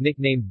 sometimes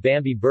nicknamed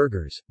Bambi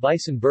burgers,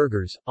 bison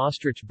burgers,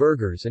 ostrich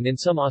burgers and in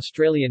some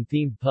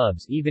Australian-themed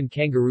pubs even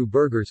kangaroo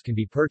burgers can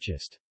be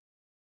purchased.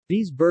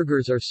 These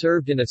burgers are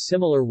served in a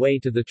similar way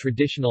to the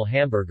traditional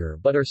hamburger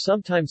but are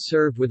sometimes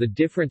served with a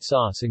different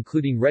sauce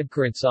including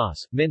redcurrant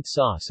sauce, mint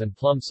sauce and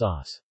plum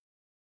sauce.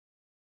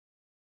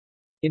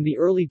 In the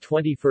early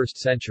 21st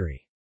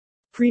century,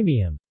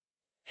 premium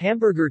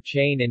hamburger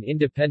chain and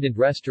independent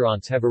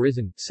restaurants have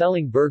arisen,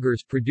 selling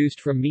burgers produced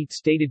from meat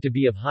stated to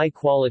be of high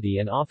quality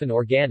and often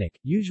organic,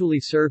 usually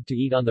served to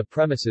eat on the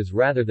premises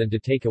rather than to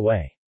take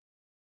away.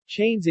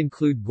 Chains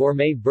include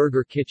Gourmet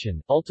Burger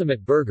Kitchen,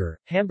 Ultimate Burger,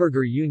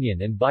 Hamburger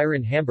Union and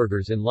Byron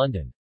Hamburgers in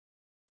London.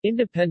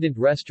 Independent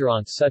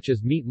restaurants such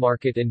as Meat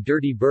Market and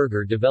Dirty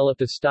Burger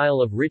developed a style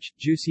of rich,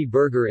 juicy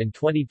burger in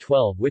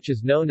 2012 which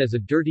is known as a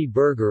dirty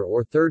burger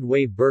or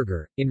third-wave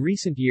burger. In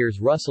recent years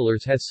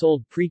Rustlers has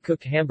sold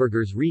pre-cooked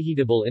hamburgers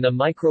reheatable in a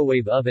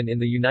microwave oven in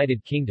the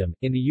United Kingdom.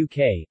 In the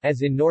UK,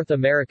 as in North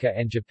America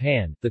and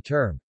Japan, the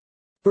term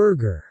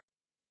burger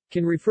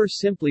can refer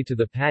simply to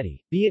the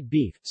patty, be it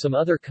beef, some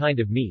other kind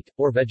of meat,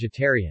 or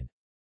vegetarian.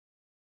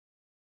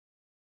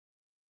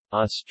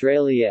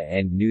 Australia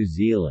and New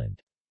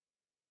Zealand.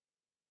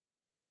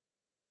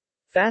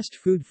 Fast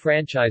food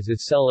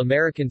franchises sell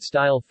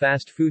American-style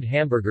fast food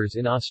hamburgers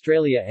in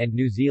Australia and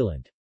New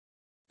Zealand.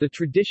 The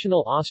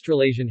traditional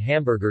Australasian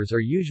hamburgers are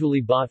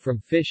usually bought from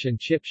fish and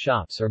chip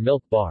shops or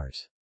milk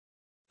bars.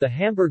 The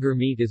hamburger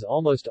meat is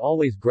almost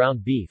always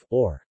ground beef,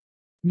 or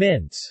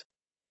mince,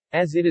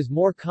 as it is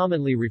more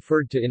commonly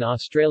referred to in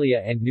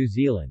Australia and New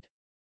Zealand.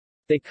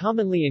 They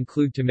commonly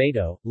include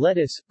tomato,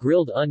 lettuce,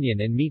 grilled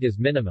onion and meat as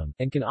minimum,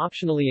 and can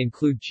optionally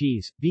include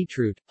cheese,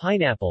 beetroot,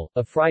 pineapple,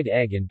 a fried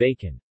egg and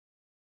bacon.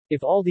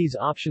 If all these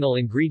optional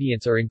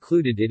ingredients are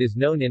included it is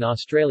known in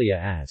Australia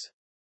as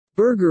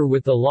burger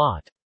with a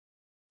lot.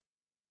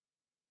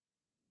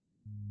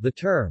 The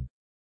term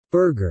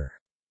burger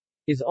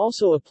is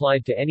also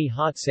applied to any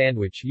hot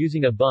sandwich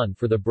using a bun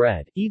for the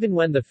bread, even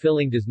when the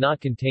filling does not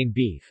contain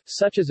beef,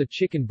 such as a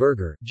chicken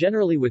burger,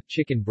 generally with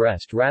chicken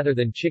breast rather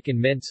than chicken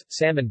mince,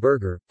 salmon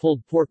burger,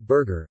 pulled pork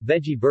burger,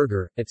 veggie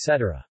burger,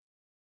 etc.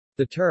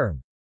 The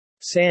term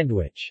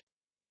sandwich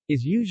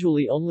is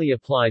usually only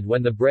applied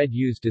when the bread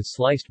used is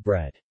sliced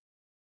bread.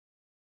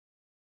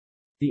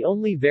 The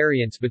only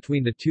variance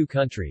between the two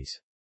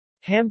countries'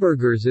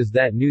 hamburgers is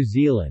that New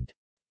Zealand's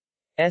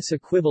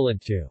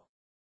equivalent to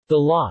the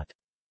lot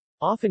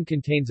often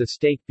contains a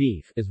steak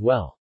beef, as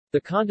well. The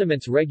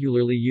condiments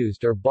regularly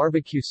used are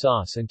barbecue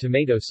sauce and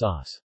tomato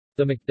sauce.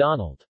 The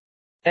McDonald's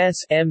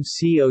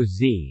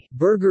McDonald's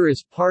burger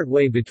is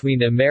partway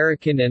between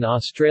American and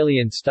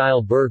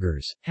Australian-style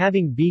burgers,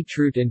 having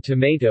beetroot and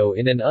tomato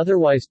in an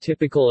otherwise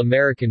typical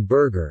American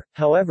burger,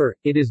 however,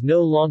 it is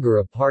no longer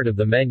a part of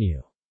the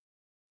menu.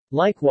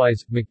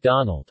 Likewise,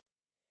 McDonald's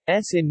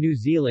in New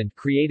Zealand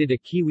created a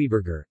Kiwi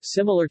burger,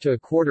 similar to a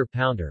quarter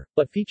pounder,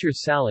 but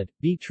features salad,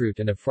 beetroot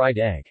and a fried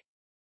egg.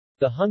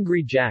 The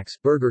Hungry Jack's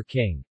Burger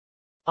King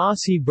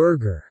Aussie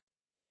Burger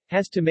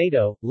has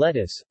tomato,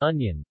 lettuce,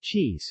 onion,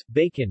 cheese,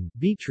 bacon,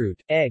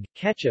 beetroot, egg,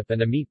 ketchup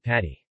and a meat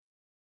patty.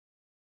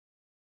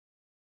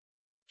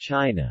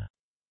 China.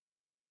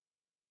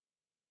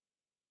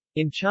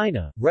 In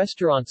China,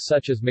 restaurants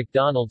such as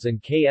McDonald's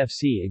and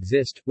KFC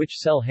exist, which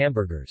sell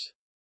hamburgers.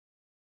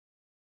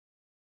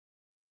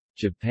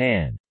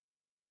 Japan.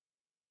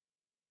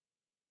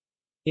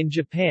 In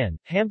Japan,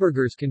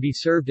 hamburgers can be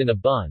served in a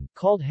bun,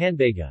 called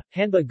hanbaga,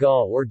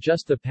 hanbaga or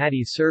just the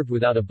patties served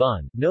without a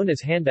bun, known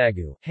as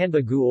hanbagu,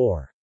 hanbagu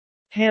or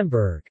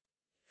Hamburg.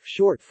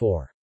 short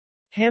for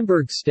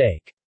Hamburg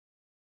steak.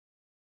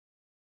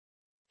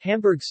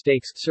 Hamburg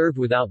steaks, served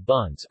without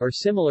buns, are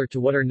similar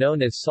to what are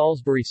known as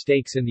Salisbury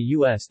steaks in the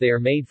U.S. They are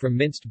made from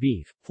minced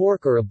beef,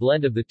 pork or a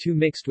blend of the two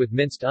mixed with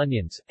minced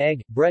onions,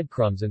 egg,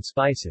 breadcrumbs and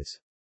spices.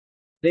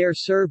 They are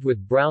served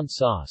with brown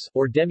sauce,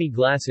 or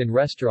demi-glace in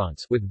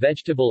restaurants, with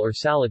vegetable or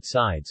salad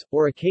sides,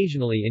 or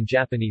occasionally in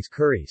Japanese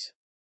curries.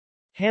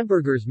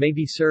 Hamburgers may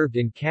be served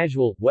in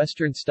casual,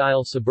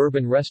 Western-style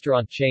suburban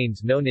restaurant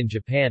chains known in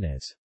Japan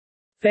as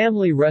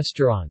family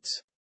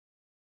restaurants.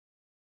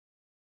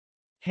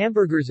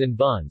 Hamburgers in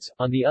buns,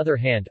 on the other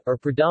hand, are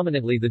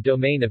predominantly the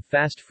domain of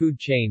fast food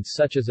chains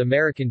such as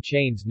American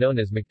chains known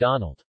as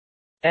McDonald's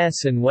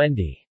and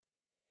Wendy's.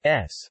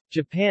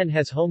 Japan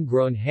has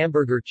homegrown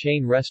hamburger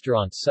chain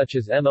restaurants such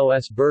as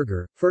MOS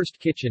Burger, First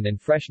Kitchen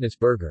and Freshness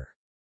Burger.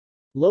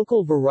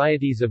 Local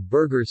varieties of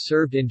burgers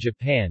served in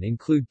Japan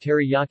include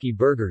teriyaki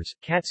burgers,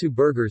 katsu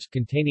burgers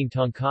containing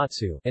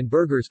tonkatsu, and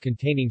burgers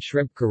containing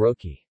shrimp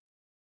karaoke.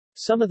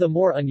 Some of the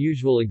more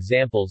unusual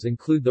examples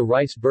include the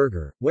rice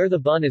burger, where the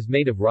bun is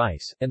made of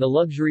rice, and the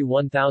luxury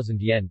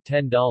 1,000 yen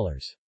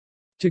 $10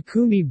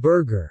 Takumi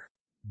burger,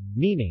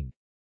 meaning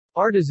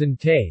artisan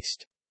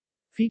taste,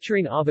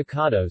 featuring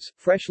avocados,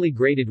 freshly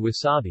grated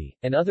wasabi,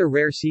 and other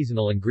rare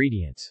seasonal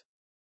ingredients.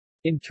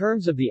 In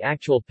terms of the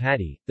actual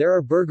patty, there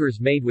are burgers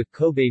made with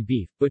Kobe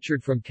beef,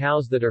 butchered from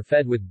cows that are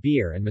fed with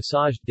beer and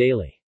massaged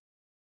daily.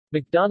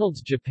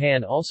 McDonald's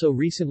Japan also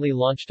recently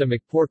launched a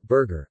McPork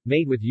burger,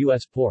 made with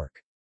U.S.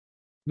 pork.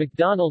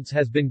 McDonald's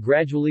has been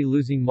gradually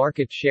losing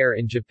market share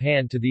in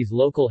Japan to these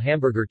local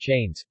hamburger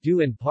chains, due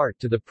in part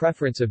to the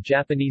preference of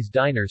Japanese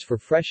diners for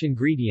fresh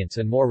ingredients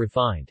and more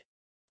refined,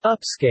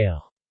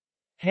 upscale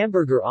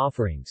hamburger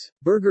offerings.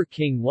 Burger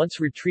King once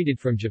retreated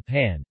from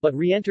Japan, but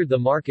re-entered the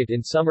market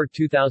in summer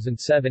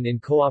 2007 in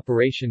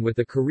cooperation with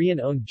the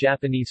Korean-owned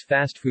Japanese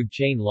fast food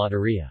chain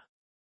Lotteria.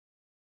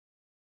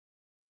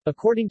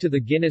 According to the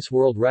Guinness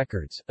World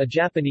Records, a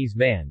Japanese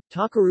man,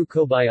 Takeru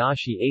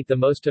Kobayashi, ate the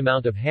most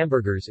amount of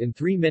hamburgers in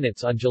 3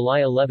 minutes on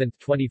July 11,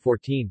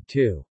 2014,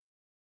 too.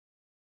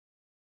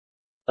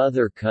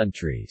 Other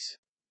countries.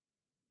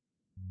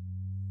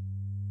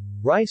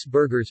 Rice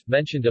burgers,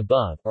 mentioned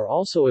above, are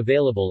also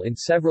available in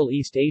several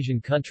East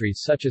Asian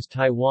countries such as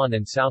Taiwan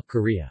and South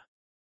Korea.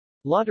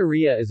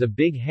 Lotteria is a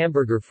big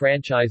hamburger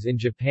franchise in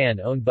Japan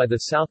owned by the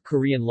South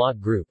Korean Lot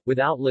Group, with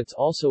outlets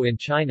also in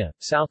China,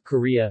 South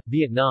Korea,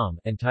 Vietnam,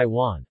 and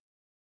Taiwan.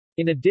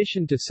 In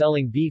addition to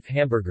selling beef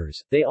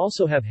hamburgers, they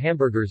also have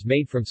hamburgers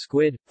made from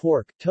squid,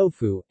 pork,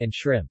 tofu, and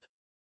shrimp.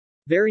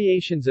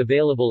 Variations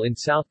available in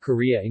South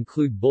Korea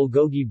include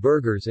bulgogi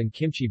burgers and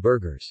kimchi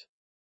burgers.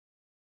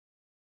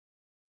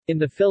 In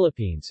the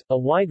Philippines, a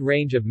wide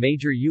range of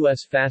major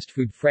U.S. fast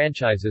food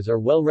franchises are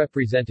well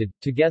represented,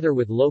 together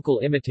with local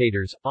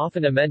imitators,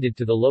 often amended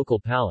to the local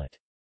palate.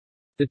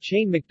 The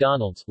chain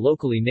McDonald's,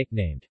 locally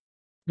nicknamed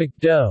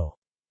McDo,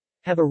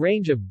 have a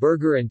range of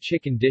burger and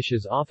chicken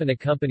dishes often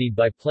accompanied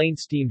by plain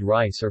steamed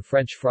rice or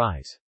French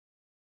fries.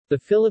 The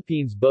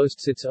Philippines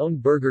boasts its own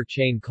burger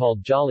chain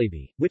called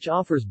Jollibee, which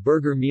offers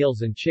burger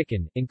meals and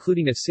chicken,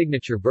 including a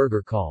signature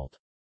burger called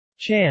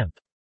Champ.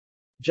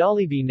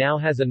 Jollibee now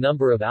has a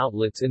number of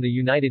outlets in the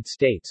United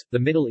States, the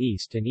Middle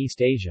East and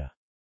East Asia.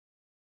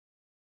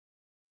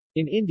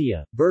 In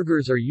India,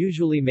 burgers are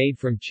usually made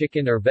from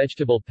chicken or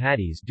vegetable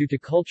patties due to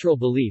cultural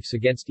beliefs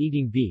against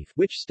eating beef,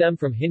 which stem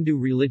from Hindu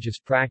religious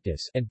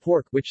practice, and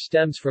pork, which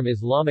stems from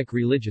Islamic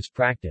religious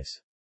practice.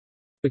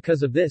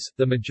 Because of this,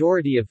 the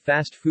majority of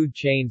fast food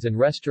chains and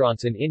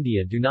restaurants in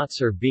India do not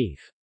serve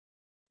beef.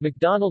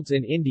 McDonald's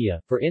in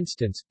India, for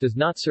instance, does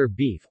not serve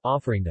beef,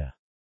 offering the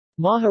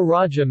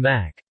Maharaja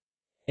Mac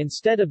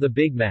instead of the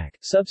Big Mac,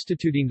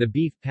 substituting the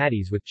beef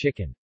patties with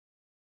chicken.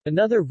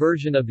 Another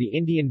version of the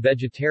Indian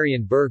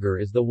vegetarian burger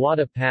is the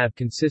vada pav,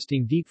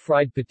 consisting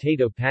deep-fried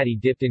potato patty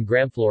dipped in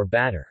gram flour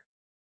batter.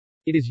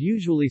 It is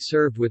usually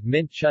served with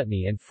mint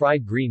chutney and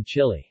fried green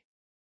chili.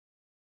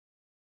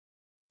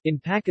 In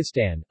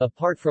Pakistan,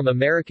 apart from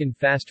American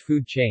fast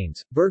food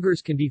chains,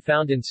 burgers can be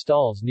found in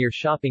stalls near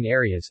shopping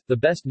areas, the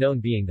best known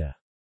being the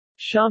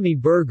Shami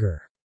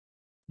burger.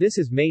 This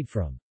is made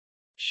from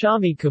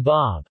Shami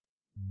kebab,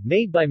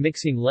 made by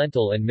mixing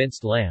lentil and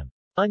minced lamb.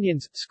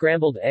 Onions,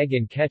 scrambled egg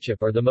and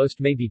ketchup are the most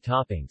maybe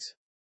toppings.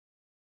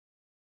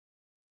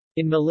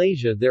 In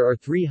Malaysia there are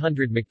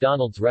 300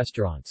 McDonald's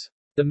restaurants.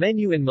 The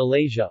menu in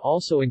Malaysia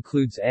also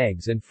includes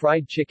eggs and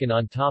fried chicken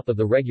on top of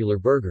the regular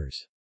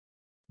burgers.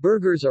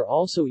 Burgers are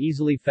also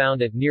easily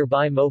found at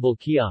nearby mobile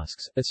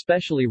kiosks,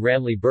 especially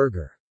Ramly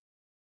Burger.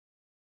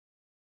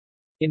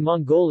 In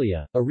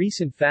Mongolia, a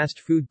recent fast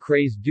food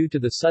craze due to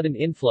the sudden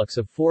influx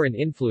of foreign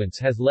influence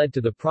has led to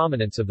the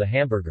prominence of the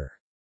hamburger.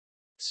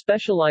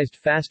 Specialized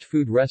fast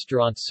food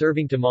restaurants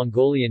serving to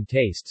Mongolian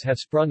tastes have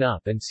sprung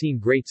up and seen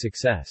great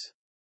success.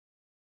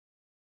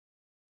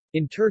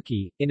 In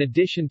Turkey, in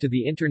addition to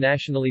the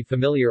internationally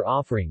familiar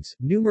offerings,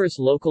 numerous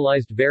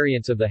localized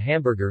variants of the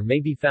hamburger may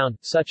be found,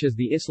 such as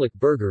the Islik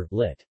burger,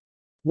 lit.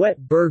 Wet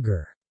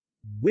burger,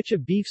 which a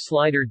beef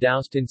slider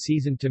doused in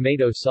seasoned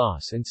tomato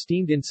sauce and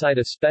steamed inside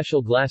a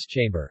special glass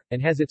chamber,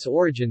 and has its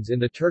origins in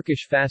the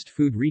Turkish fast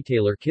food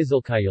retailer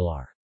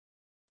Kızılkayılar.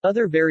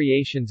 Other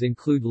variations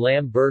include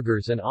lamb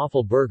burgers and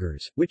offal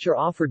burgers, which are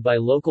offered by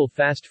local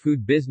fast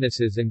food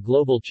businesses and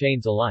global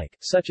chains alike,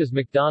 such as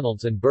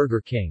McDonald's and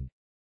Burger King.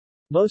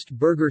 Most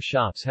burger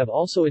shops have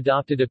also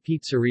adopted a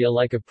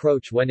pizzeria-like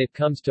approach when it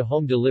comes to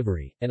home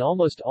delivery, and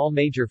almost all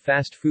major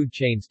fast food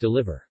chains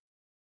deliver.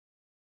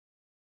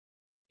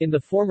 In the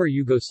former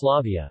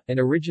Yugoslavia, and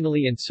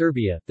originally in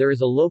Serbia, there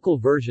is a local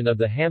version of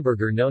the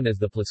hamburger known as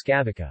the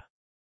pljeskavica.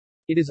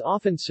 It is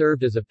often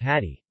served as a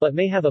patty, but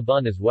may have a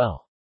bun as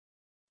well.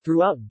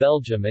 Throughout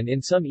Belgium and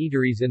in some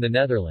eateries in the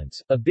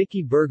Netherlands, a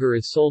bikkie burger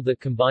is sold that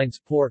combines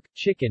pork,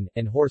 chicken,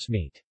 and horse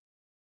meat.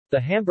 The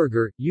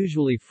hamburger,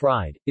 usually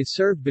fried, is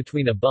served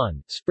between a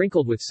bun,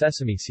 sprinkled with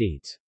sesame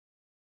seeds.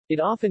 It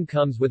often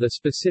comes with a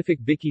specific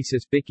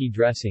bikkie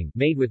dressing,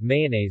 made with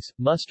mayonnaise,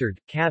 mustard,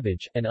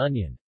 cabbage, and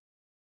onion.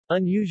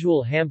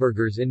 Unusual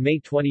hamburgers. In May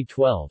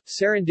 2012,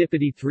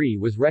 Serendipity 3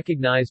 was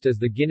recognized as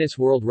the Guinness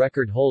World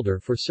Record holder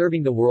for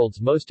serving the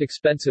world's most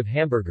expensive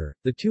hamburger,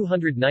 the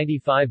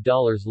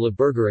 $295 Le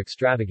Burger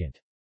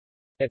Extravagant.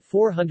 At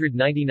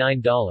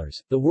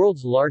 $499, the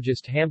world's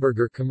largest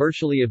hamburger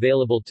commercially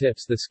available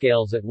tips the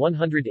scales at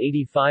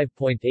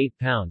 185.8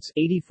 pounds,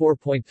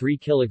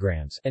 84.3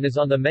 kilograms, and is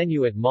on the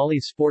menu at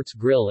Molly's Sports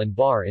Grill and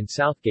Bar in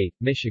Southgate,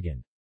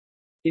 Michigan.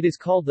 It is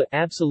called the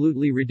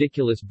Absolutely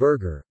Ridiculous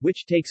Burger,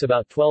 which takes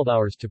about 12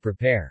 hours to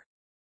prepare.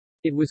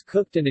 It was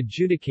cooked and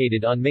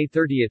adjudicated on May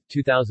 30,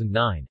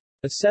 2009.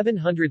 A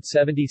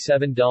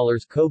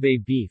 $777 Kobe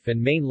beef and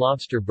Maine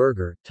lobster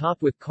burger,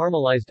 topped with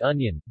caramelized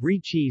onion,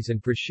 brie cheese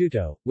and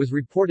prosciutto, was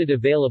reported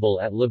available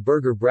at Le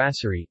Burger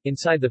Brasserie,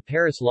 inside the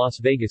Paris-Las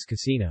Vegas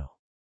casino.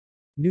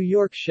 New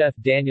York chef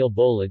Daniel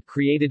Boulud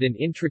created an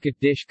intricate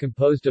dish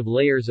composed of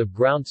layers of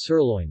ground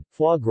sirloin,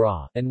 foie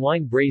gras, and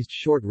wine-braised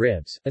short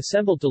ribs,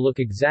 assembled to look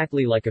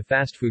exactly like a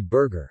fast food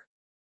burger.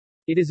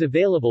 It is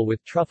available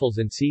with truffles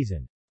in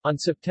season. On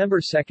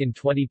September 2,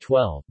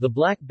 2012, the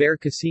Black Bear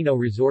Casino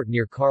Resort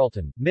near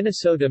Carlton,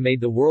 Minnesota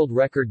made the world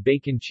record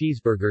bacon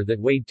cheeseburger that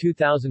weighed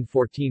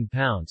 2,014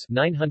 pounds,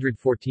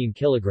 914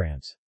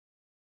 kilograms.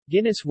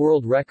 Guinness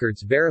World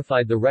Records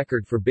verified the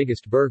record for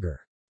biggest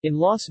burger. In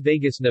Las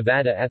Vegas,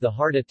 Nevada at the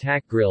Heart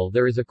Attack Grill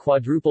there is a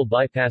quadruple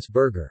bypass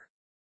burger.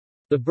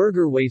 The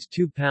burger weighs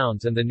 2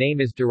 pounds and the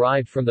name is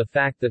derived from the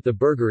fact that the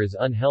burger is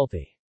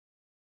unhealthy.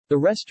 The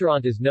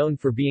restaurant is known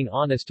for being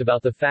honest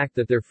about the fact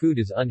that their food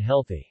is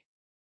unhealthy.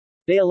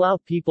 They allow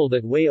people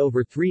that weigh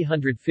over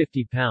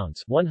 350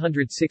 pounds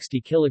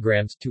 160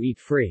 kilograms to eat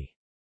free.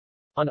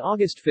 On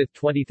August 5,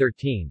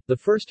 2013, the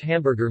first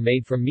hamburger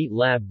made from meat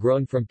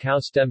lab-grown from cow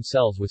stem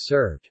cells was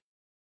served.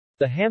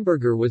 The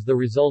hamburger was the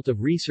result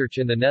of research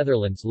in the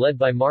Netherlands led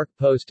by Mark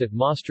Post at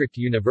Maastricht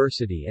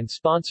University and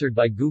sponsored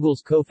by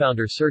Google's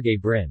co-founder Sergey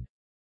Brin.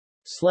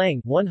 Slang,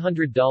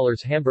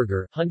 $100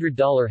 hamburger,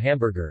 $100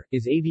 hamburger,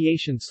 is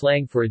aviation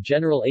slang for a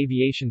general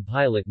aviation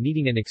pilot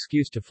needing an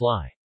excuse to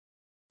fly.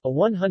 A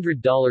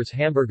 $100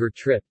 hamburger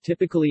trip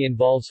typically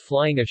involves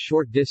flying a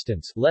short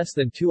distance, less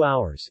than 2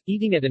 hours,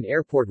 eating at an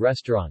airport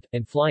restaurant,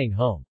 and flying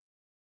home.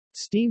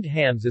 Steamed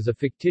hams is a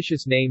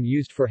fictitious name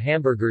used for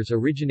hamburgers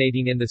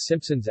originating in The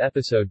Simpsons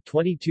episode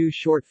 22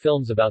 short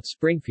films about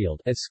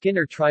Springfield, as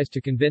Skinner tries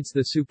to convince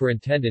the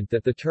superintendent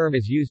that the term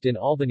is used in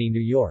Albany,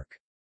 New York.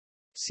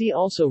 See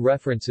also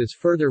references.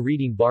 Further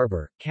reading.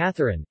 Barber,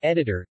 Catherine,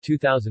 editor,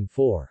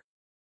 2004.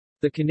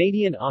 The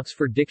Canadian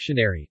Oxford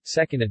Dictionary,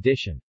 2nd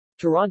edition.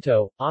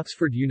 Toronto,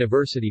 Oxford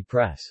University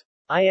Press.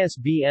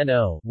 ISBN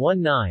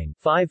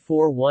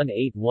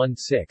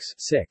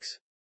 0-19-541816-6.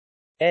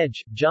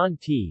 Edge, John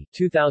T.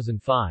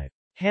 2005.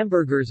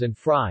 Hamburgers and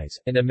Fries,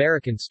 An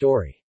American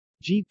Story.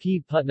 G.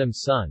 P. Putnam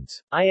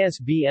Sons.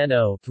 ISBN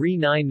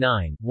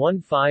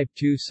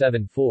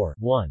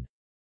 0-399-15274-1.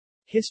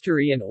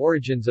 History and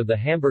Origins of the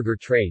Hamburger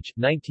Trade,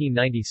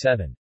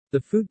 1997.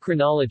 The Food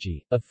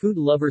Chronology, a food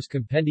lover's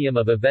compendium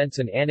of events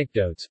and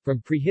anecdotes,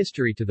 from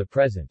prehistory to the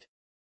present.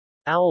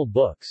 Owl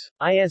Books.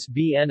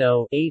 ISBN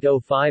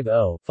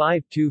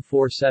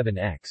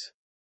 0-8050-5247-X.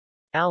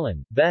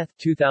 Allen, Beth.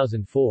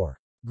 2004.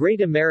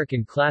 Great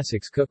American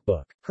Classics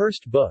Cookbook.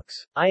 Hearst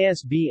Books.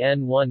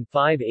 ISBN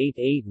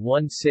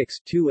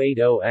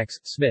 1-58816-280-X.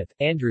 Smith,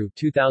 Andrew.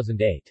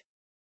 2008.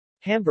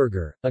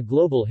 Hamburger, A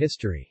Global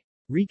History.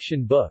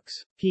 Reaction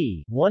Books.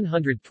 p.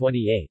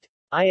 128.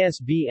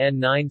 ISBN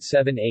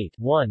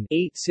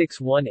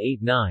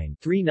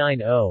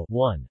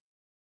 978-1-86189-390-1.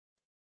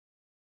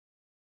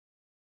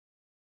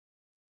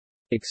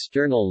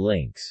 External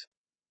links.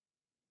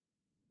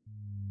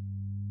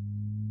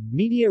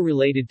 Media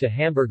related to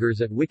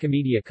hamburgers at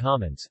Wikimedia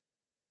Commons.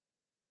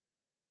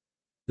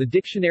 The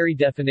dictionary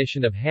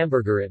definition of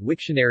hamburger at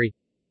Wiktionary.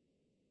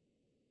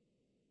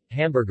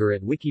 Hamburger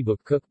at Wikibook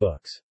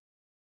Cookbooks.